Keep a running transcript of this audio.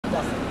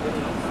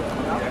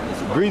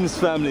Greetings,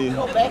 family.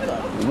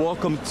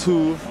 Welcome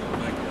to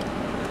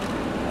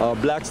our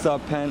Black Star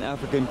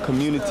Pan-African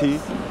Community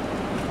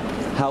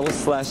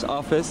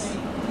House/office.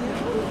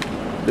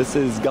 This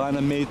is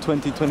Ghana, May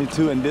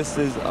 2022, and this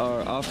is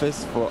our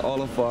office for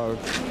all of our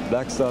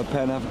Black Star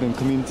Pan-African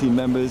Community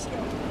members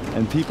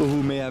and people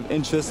who may have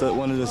interest that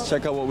want to just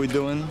check out what we're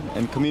doing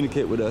and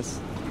communicate with us.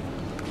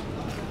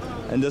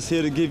 And just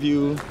here to give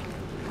you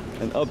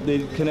an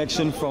updated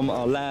connection from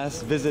our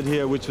last visit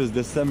here, which was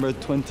December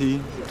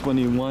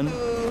 2021.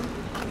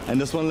 And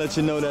just want to let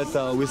you know that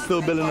we're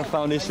still building a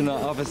foundation, our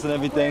office and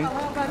everything.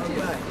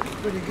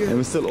 And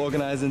we're still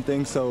organizing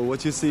things. So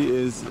what you see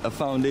is a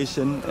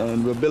foundation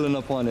and we're building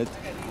up on it.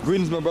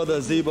 Greetings, my brother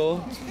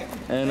Azebo.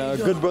 And our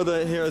good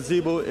brother here,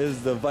 Azebo,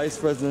 is the vice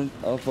president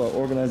of our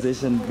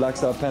organization, Black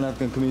Star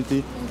Pan-African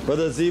Community.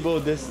 Brother Azebo,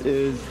 this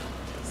is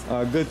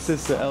our good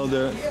sister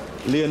elder,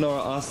 Leonora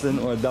Austin,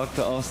 or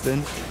Dr.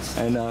 Austin.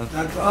 And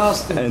Dr.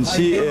 Austin. And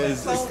she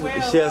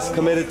has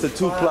committed to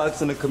 2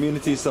 plots in the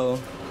community. So,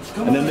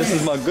 and then this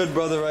is my good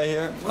brother right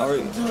here,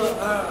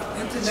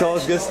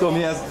 Charles Giscombe.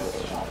 He has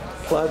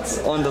plots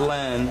on the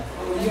land. Now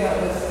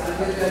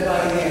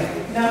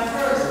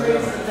first,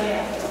 where's the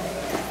bath?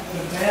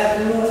 The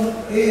bathroom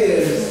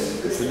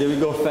is... So there we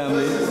go,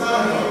 family.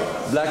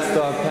 Black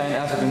Star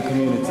Pan-African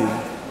Community.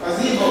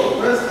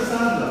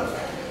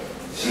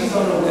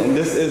 And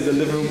this is the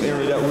living room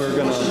area that we're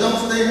gonna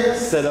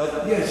set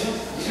up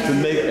to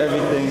make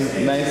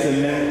everything nice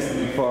and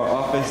neat for our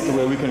office to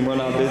where we can run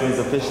our business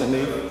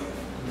efficiently.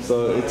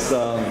 So it's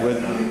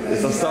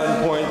a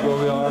starting point where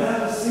we are,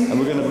 and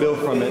we're gonna build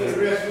from it.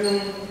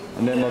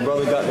 And then my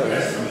brother got the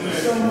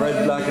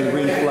red, black, and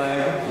green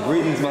flag.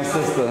 Greetings, my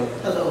sister.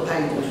 Hello, how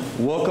you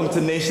doing? Welcome to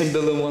Nation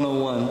Building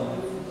 101.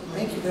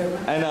 Thank you very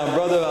much. And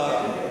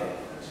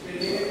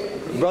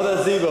brother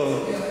Zebo,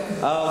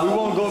 we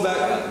won't go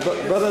back,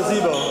 brother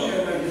Zebo.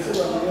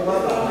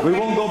 We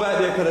won't go back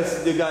there because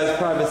it's you guys'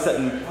 private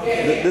setting.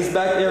 This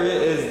back area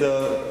is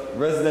the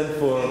resident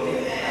for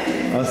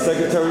our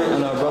secretary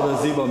and our brother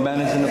Zebo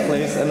managing the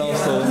place, and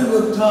also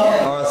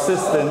our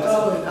assistant.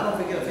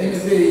 In the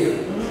video.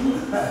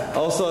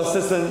 Also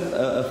assistant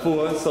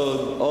for,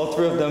 so all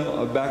 3 of them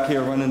are back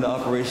here running the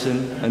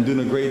operation and doing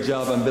a great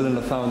job on building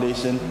the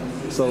foundation.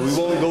 So we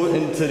won't go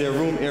into their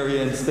room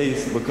area and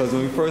space because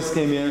when we first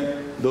came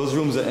here, those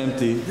rooms are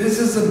empty. This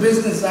is a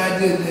business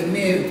idea that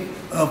me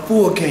and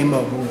Ford came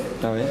up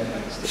with. All right.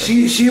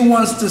 She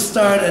wants to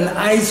start an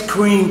ice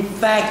cream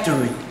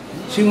factory.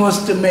 She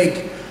wants to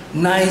make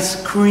nice,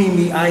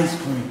 creamy ice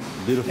cream.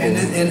 Beautiful.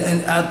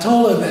 And I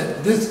told her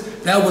that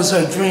that was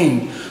her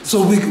dream.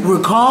 So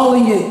we're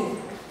calling it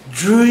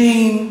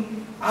Dream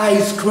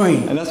Ice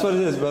Cream. And that's what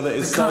it is, brother.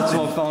 It starts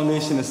from a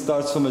foundation, it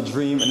starts from a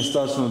dream, and it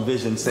starts from a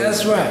vision. So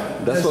that's right.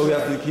 That's what we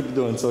have to keep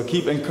doing. So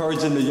keep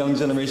encouraging the young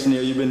generation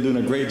here. You've been doing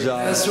a great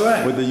job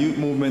with the youth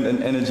movement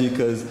and energy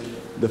because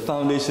the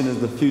foundation is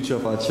the future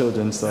of our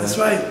children. So that's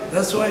right.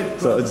 That's right.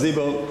 So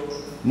Zebo,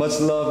 much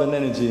love and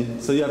energy.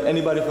 So you have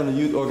anybody from the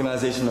youth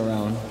organization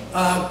around?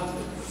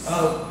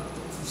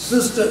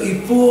 Sister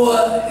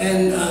Ifor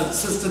and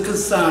Sister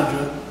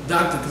Cassandra,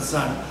 Dr.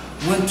 Cassandra,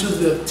 went to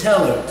the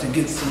teller to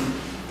get some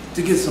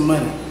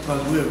money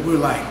because we're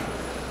like.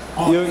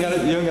 You don't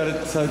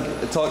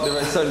gotta talk the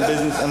right certain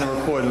business on the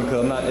recording because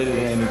I'm not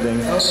editing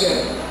anything.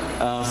 Okay.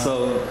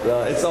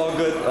 It's all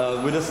good.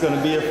 We're just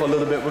gonna be here for a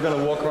little bit. We're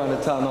gonna walk around the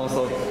town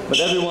also. But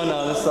everyone,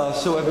 let's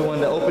show everyone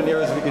the open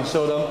areas we can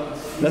show them.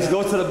 Let's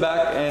go to the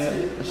back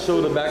and show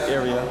the back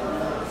area.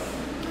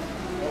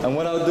 And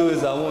what I'll do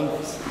is I won't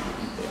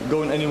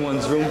go in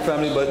anyone's room,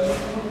 family, but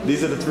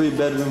these are the 3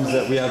 bedrooms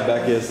that we have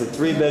back here. It's a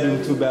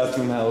 3-bedroom,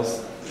 2-bathroom house.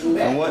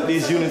 And what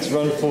these units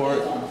run for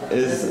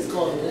is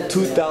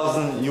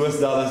 $2,000 US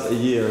a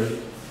year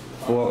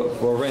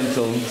for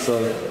rental.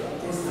 So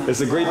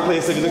it's a great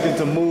place if you're looking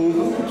to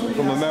move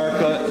from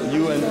America.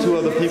 You and 2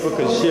 other people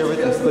could share it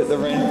and split the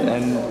rent,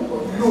 and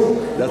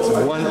that's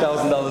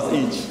 $1,000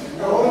 each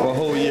for a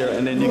whole year.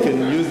 And then you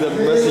can use the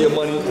rest of your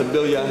money to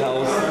build your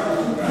house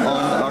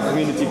on our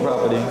community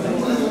property.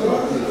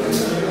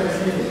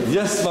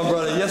 Yes, my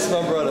brother. Yes,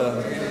 my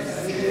brother.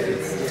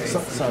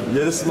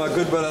 Yeah, this is my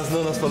good brother. Has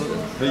known us for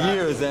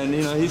years, and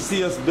you know he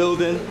see us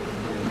building.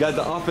 Got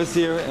the office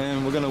here,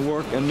 and we're gonna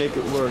work and make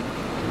it work.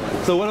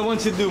 So what I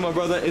want you to do, my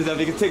brother, is that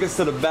you can take us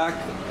to the back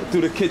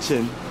through the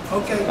kitchen.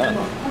 Okay, come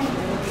on.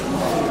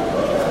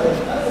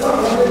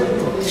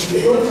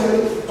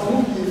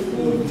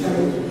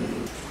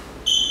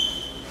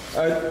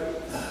 All right,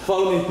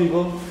 follow me,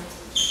 people.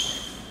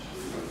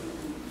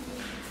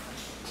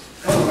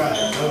 All right.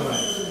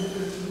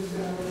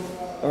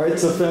 All right,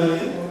 so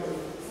family,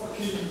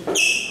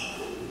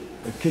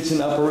 a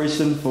kitchen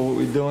operation for what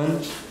we're doing.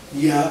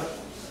 Yeah,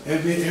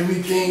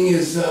 everything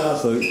is...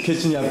 So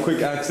kitchen, you have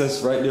quick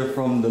access right there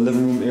from the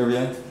living room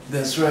area.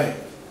 That's right.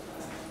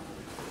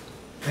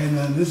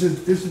 And this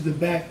is the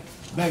back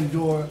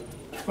door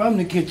from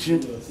the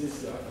kitchen.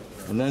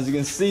 And as you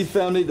can see,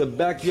 family, the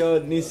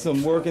backyard needs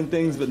some work and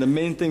things, but the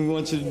main thing we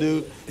want you to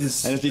do,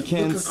 Is and if you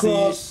can't look see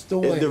across the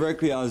way. it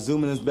directly, I'll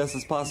zoom in as best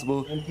as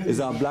possible, is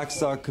our Black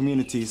Star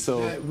community.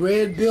 So That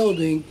red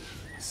building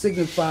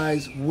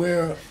signifies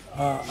where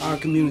our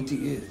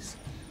community is.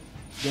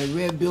 That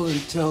red building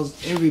tells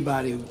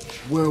everybody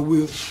where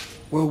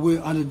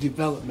we're under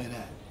development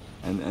at.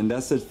 And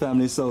that's it,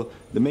 family. So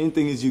the main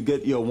thing is you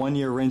get your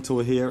 1-year rental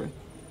here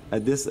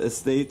at this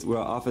estate where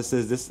our office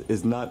is. This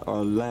is not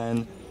our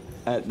land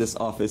at this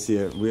office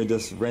here. We're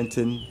just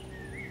renting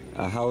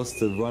a house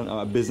to run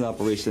our business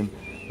operation.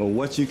 But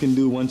what you can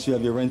do once you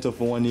have your rental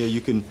for 1 year,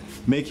 you can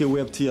make your way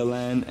up to your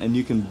land and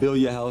you can build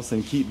your house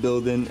and keep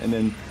building. And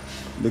then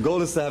the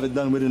goal is to have it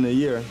done within a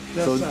year.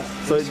 So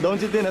don't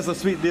you think that's a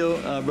sweet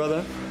deal,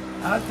 brother?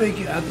 I think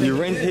you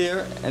rent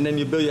here and then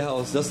you build your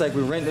house. Just like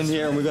we rent in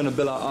here and we're gonna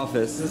build our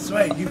office. That's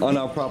right. On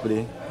our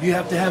property. You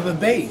have to have a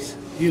base,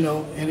 you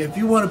know, and if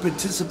you want to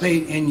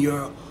participate in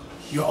your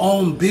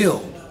own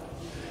build,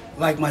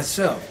 like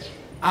myself,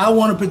 I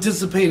want to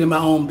participate in my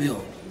own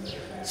build.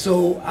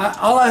 So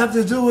all I have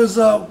to do is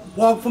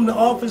walk from the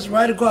office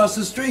right across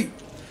the street,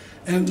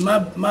 and my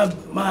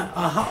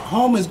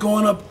home is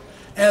going up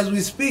as we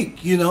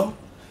speak, you know.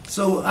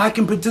 So I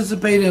can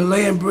participate in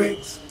laying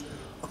bricks,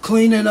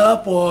 cleaning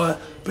up, or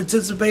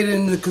participate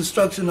in the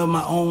construction of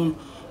my own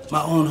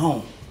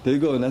home. There you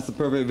go, and that's the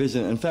perfect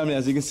vision. And family,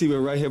 as you can see,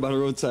 we're right here by the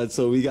roadside,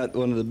 so we got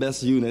one of the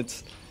best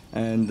units.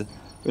 And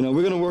you know,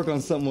 we're gonna work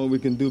on something what we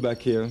can do back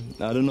here.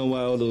 I don't know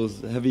why all those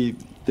heavy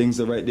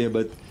things are right there,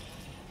 but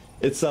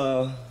it's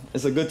a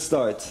good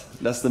start.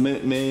 That's the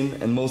main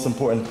and most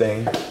important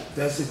thing.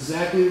 That's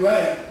exactly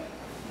right.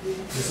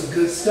 It's a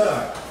good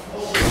start.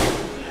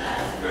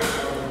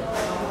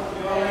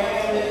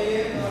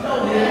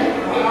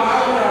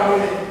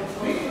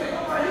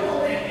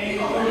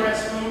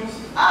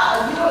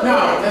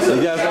 So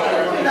you guys,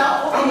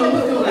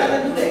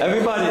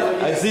 everybody,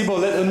 at Zebo,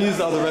 let them use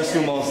the other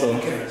restroom also.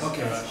 Okay.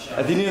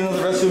 If you need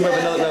another restroom, we have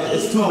another restroom.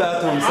 It's 2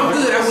 bathrooms. I'm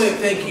good, I would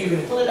thank you.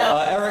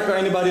 Eric or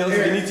anybody else,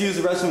 if you need to use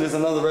the restroom, there's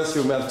another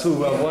restroom. We have 2.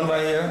 We have one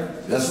right here.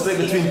 That's split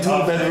between 2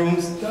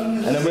 bedrooms.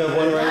 And then we have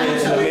one right here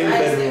in the main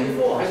bedroom.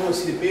 I just want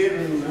to see the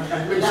bedroom. I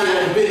can see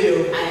that video.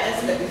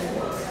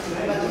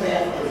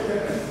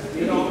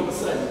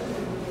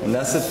 And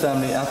that's it,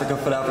 family. Africa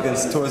for the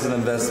Africans Tourism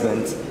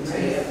Investment.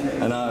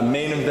 And our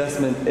main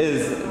investment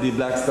is the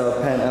Black Star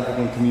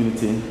Pan-African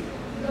community.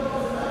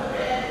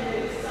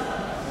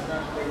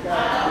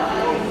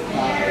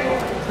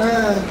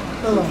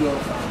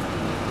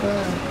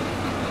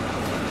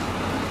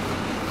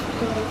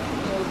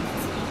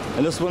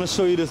 I just want to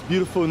show you this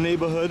beautiful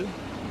neighborhood.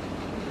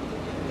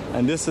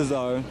 And this is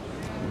our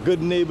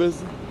good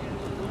neighbors,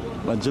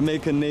 my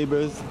Jamaican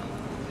neighbors.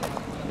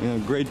 You know,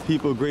 great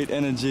people, great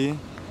energy.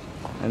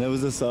 And there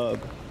was this a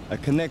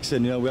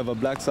connection, you know, we have a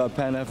Black Star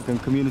Pan-African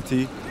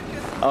community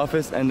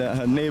office and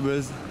her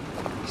neighbors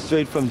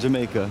straight from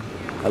Jamaica.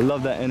 I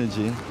love that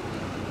energy.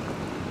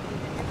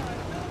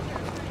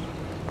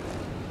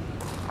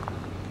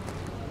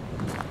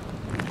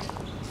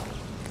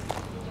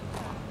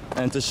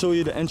 And to show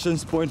you the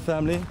entrance point,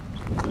 family,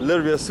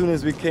 literally as soon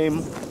as we came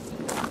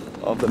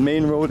off the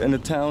main road in the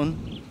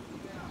town,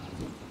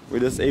 we're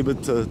just able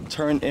to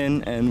turn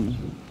in and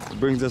it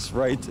brings us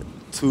right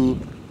to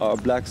our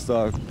Black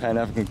Star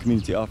Pan-African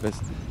Community Office.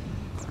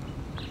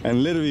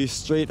 And literally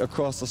straight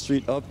across the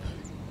street up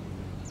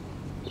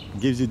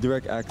gives you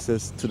direct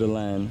access to the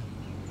land.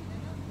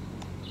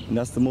 And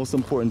that's the most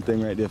important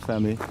thing right there,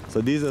 family.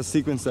 So these are a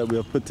sequence that we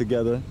have put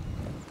together.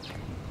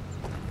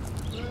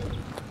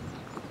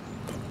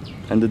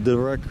 And the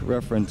direct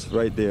reference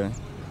right there,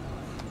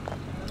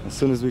 as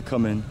soon as we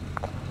come in.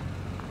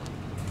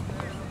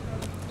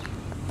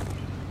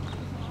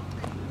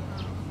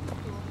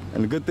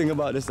 And the good thing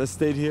about this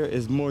estate here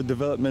is more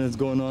development is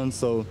going on,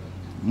 so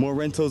more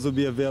rentals will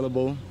be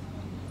available.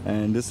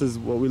 And this is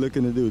what we're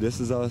looking to do. This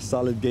is our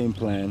solid game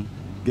plan.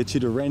 Get you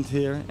to rent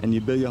here and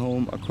you build your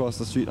home across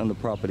the street on the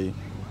property.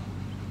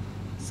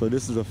 So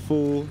this is a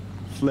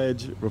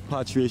full-fledged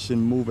repatriation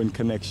move and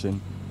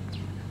connection.